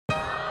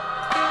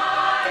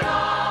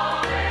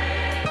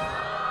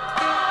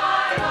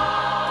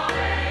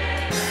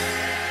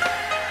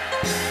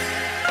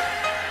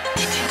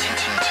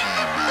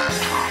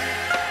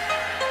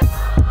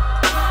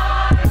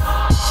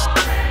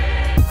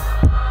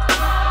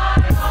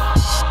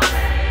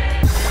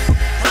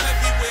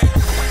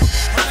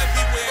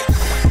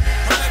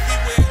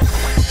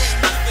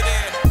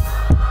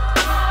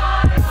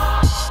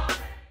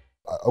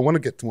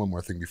want to get to one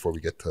more thing before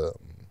we get to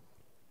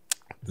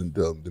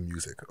the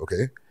music,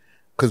 okay?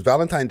 Because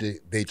Valentine's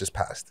Day just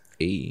passed.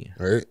 Hey.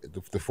 Right?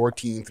 The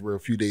 14th, we're a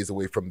few days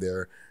away from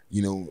there.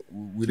 You know,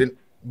 we didn't,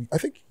 I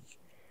think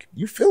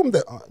you filmed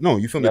it. No,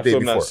 you filmed the day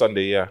before. On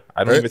Sunday, yeah.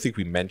 I don't even think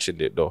we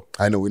mentioned it, though.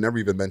 I know, we never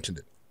even mentioned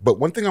it. But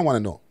one thing I want to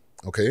know,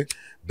 okay?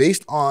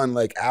 Based on,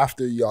 like,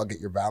 after y'all get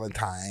your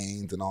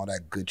Valentines and all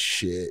that good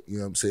shit, you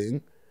know what I'm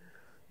saying?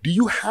 Do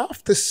you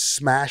have to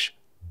smash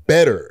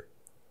better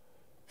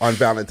on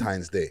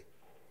Valentine's Day?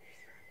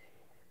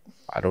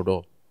 I don't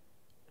know.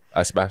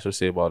 I smash the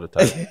same all the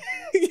time.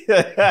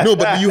 No,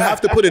 but you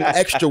have to put in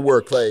extra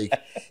work, like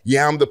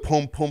yam the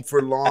pum pum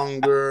for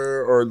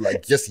longer, or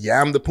like just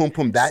yam the pum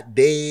pum that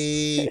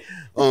day.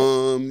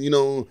 You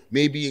know,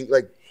 maybe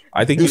like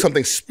I think do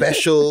something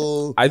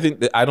special. I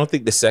don't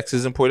think the sex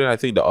is important. I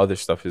think the other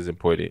stuff is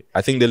important.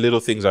 I think the little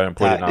things are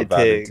important on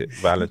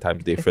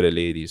Valentine's Day for the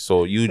ladies.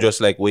 So you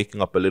just like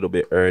waking up a little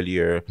bit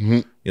earlier.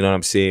 You know what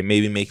I'm saying?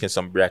 Maybe making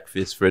some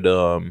breakfast for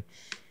them.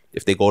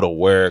 If they go to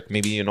work,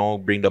 maybe, you know,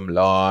 bring them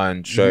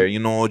lunch or, you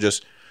know,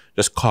 just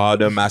call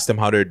them, ask them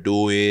how they're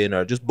doing,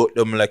 or just book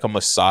them like a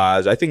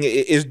massage. I think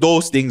it's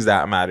those things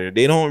that matter.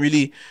 They don't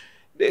really,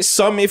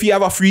 if you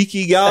have a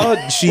freaky girl,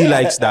 she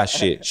likes that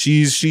shit.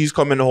 She's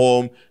coming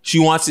home. She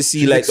wants to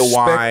see like the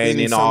wine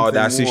and all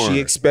that. So she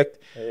expect,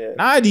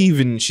 not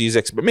even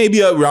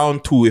maybe a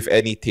round 2 if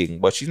anything,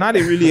 but she's not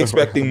really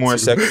expecting more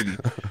sexually.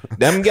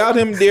 Them got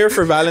him there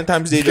for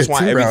Valentine's Day, just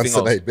want everything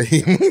else.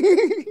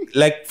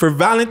 Like for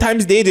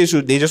Valentine's Day, they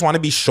just want to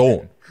be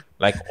shown.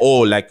 Like, oh,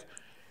 like,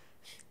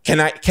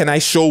 can I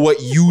show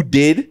what you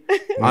did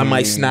on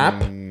my Snap?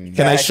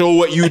 Can I show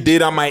what you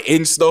did on my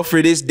Insta for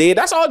this day?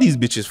 That's all these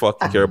bitches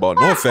fucking care about.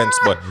 No offense,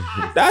 but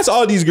that's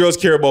all these girls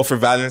care about for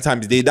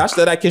Valentine's Day. That's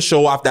that I can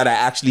show off that I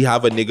actually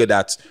have a nigga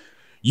that's,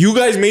 you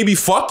guys may be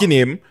fucking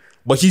him,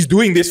 but he's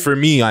doing this for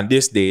me on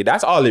this day.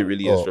 That's all it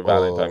really is for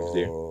Valentine's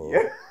Day.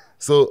 Yeah.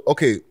 So,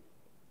 okay.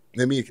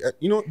 Let me,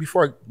 you know,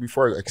 before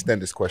I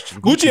extend this question.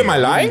 Gucci, am I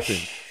lying?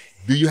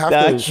 Do you have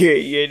to?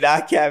 You're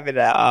not capping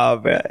at all,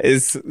 bro.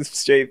 It's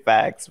straight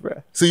facts,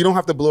 bro. So you don't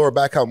have to blow her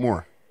back out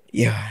more?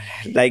 Yeah,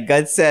 like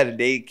Guttz said,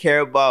 they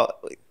care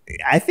about,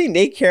 I think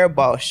they care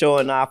about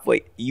showing off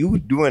what you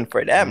doing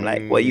for them,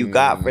 like what you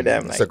got for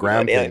them. Like, it's a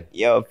gram thing.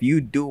 Yo, if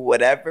you do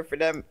whatever for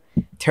them,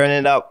 turn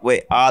it up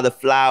with all the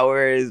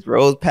flowers,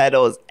 rose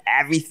petals,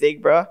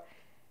 everything, bro.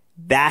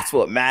 That's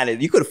what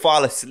matters. You could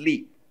fall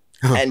asleep.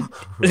 And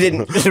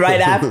then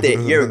right after,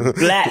 you're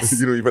blessed.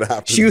 You don't even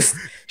have to.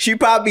 She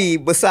probably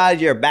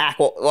massage your back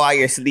while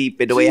you're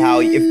sleeping. The way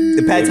how it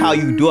depends how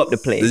you do up the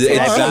place. Like, you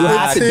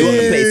have to do up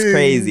the place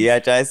crazy. You know what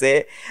I'm trying to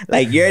say?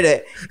 Like you know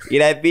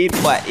what I mean?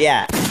 But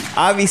yeah,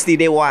 obviously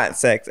they want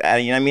sex. You know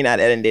what I mean? At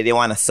the end of the day, they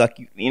want to suck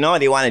you. You know,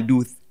 they want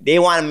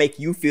to make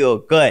you feel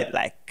good,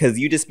 like, because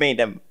you just made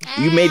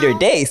their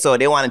day, so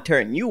they want to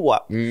turn you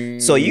up.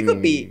 So you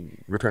could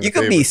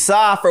be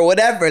soft or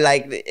whatever,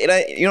 like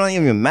you don't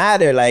even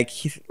matter, like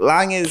as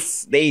long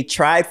as they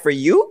tried for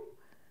you,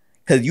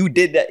 because you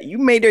did that, you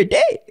made their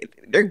day,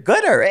 they're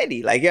good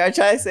already. Like, you know what I'm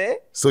trying to say?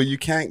 So you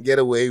can't get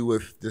away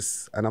with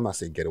this, and I'm not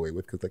saying get away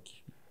with, because like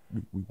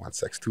we want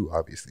sex too,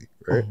 obviously,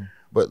 right?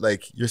 But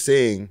like you're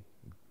saying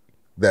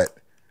that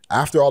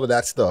after all of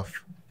that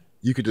stuff,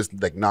 you could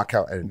just like knock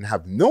out and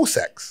have no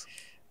sex.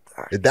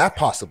 Is that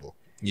possible?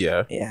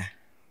 Yeah. Yeah.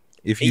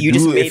 If you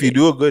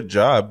do a good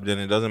job, then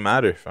it doesn't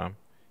matter, fam.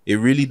 It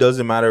really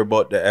doesn't matter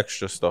about the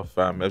extra stuff,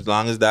 fam. As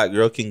long as that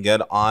girl can get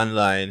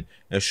online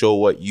and show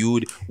what you...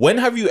 When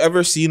have you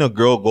ever seen a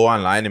girl go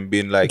online and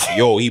been like,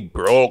 yo, he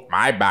broke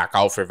my back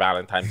out for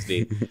Valentine's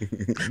Day?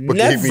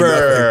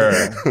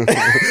 Never.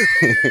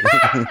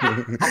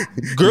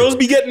 Girls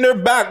be getting their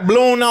back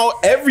blown out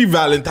every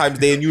Valentine's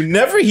Day, and you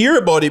never hear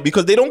about it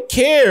because they don't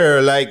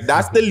care. Like,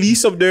 that's the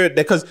least of their...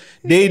 Because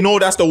they know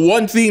that's the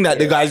one thing that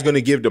the guy's going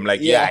to give them. Like,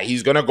 yeah,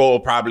 he's going to go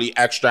probably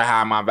extra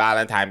ham on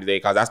Valentine's Day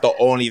because that's the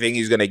only thing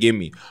he's going to give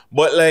me.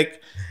 But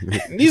like,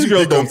 these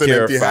girls don't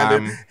care,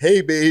 fam.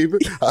 Hey babe,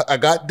 I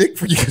got dick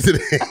for you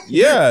today.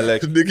 Yeah,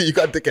 like nigga, you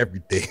got dick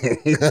every day.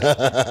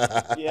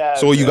 Yeah.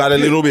 So you got a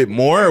little bit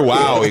more?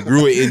 Wow, it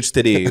grew an inch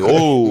today.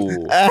 Oh.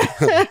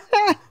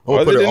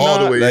 Put it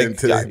all the way in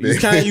today. They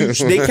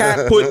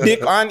can't put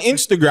dick on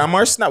Instagram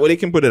or Snap. Well, they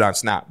can put it on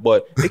Snap,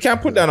 but they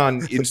can't put that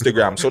on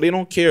Instagram. So they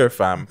don't care,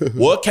 fam.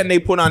 What can they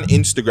put on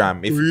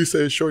Instagram? If you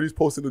say Shorty's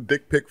posting a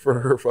dick pic for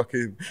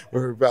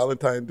her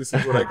Valentine, this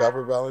is what I got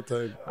for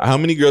Valentine. How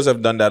many girls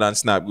have done that on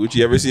Snap?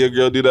 Gucci, ever see a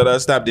girl do that on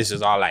Snap? This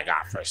is all I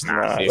got for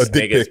Snap. A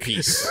dick pic.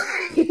 Piece.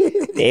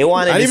 They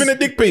want not even a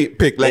dick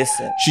pic. Like,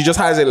 she just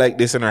has it like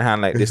this in her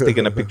hand, like this,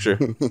 taking a picture.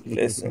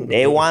 Listen,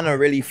 they want to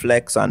really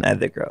flex on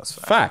other girls.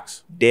 Fam.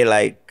 Facts. They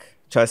like,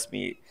 trust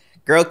me,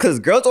 because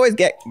girls always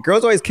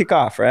kick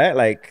off, right?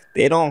 Like,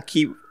 they don't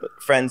keep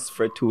friends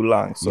for too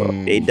long, so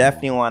they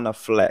definitely want to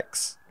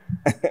flex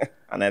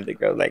on other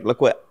girls. Like,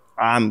 look what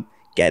I'm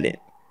getting.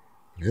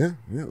 Yeah.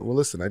 Well,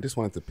 listen, I just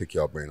wanted to pick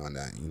y'all brain on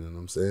that. You know what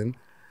I'm saying?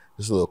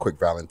 Just a little quick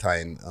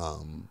Valentine,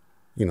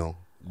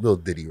 little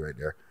ditty right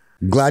there.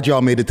 Glad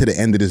y'all made it to the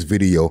end of this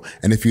video.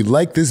 And if you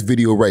like this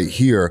video right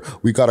here,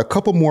 we got a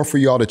couple more for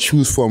y'all to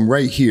choose from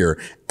right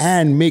here.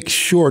 And make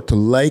sure to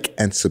like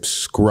and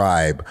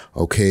subscribe,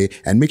 okay?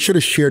 And make sure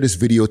to share this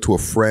video to a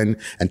friend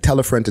and tell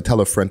a friend to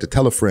tell a friend to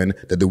tell a friend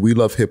that the We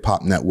Love Hip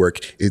Hop Network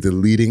is the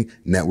leading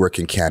network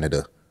in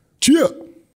Canada. Cheers!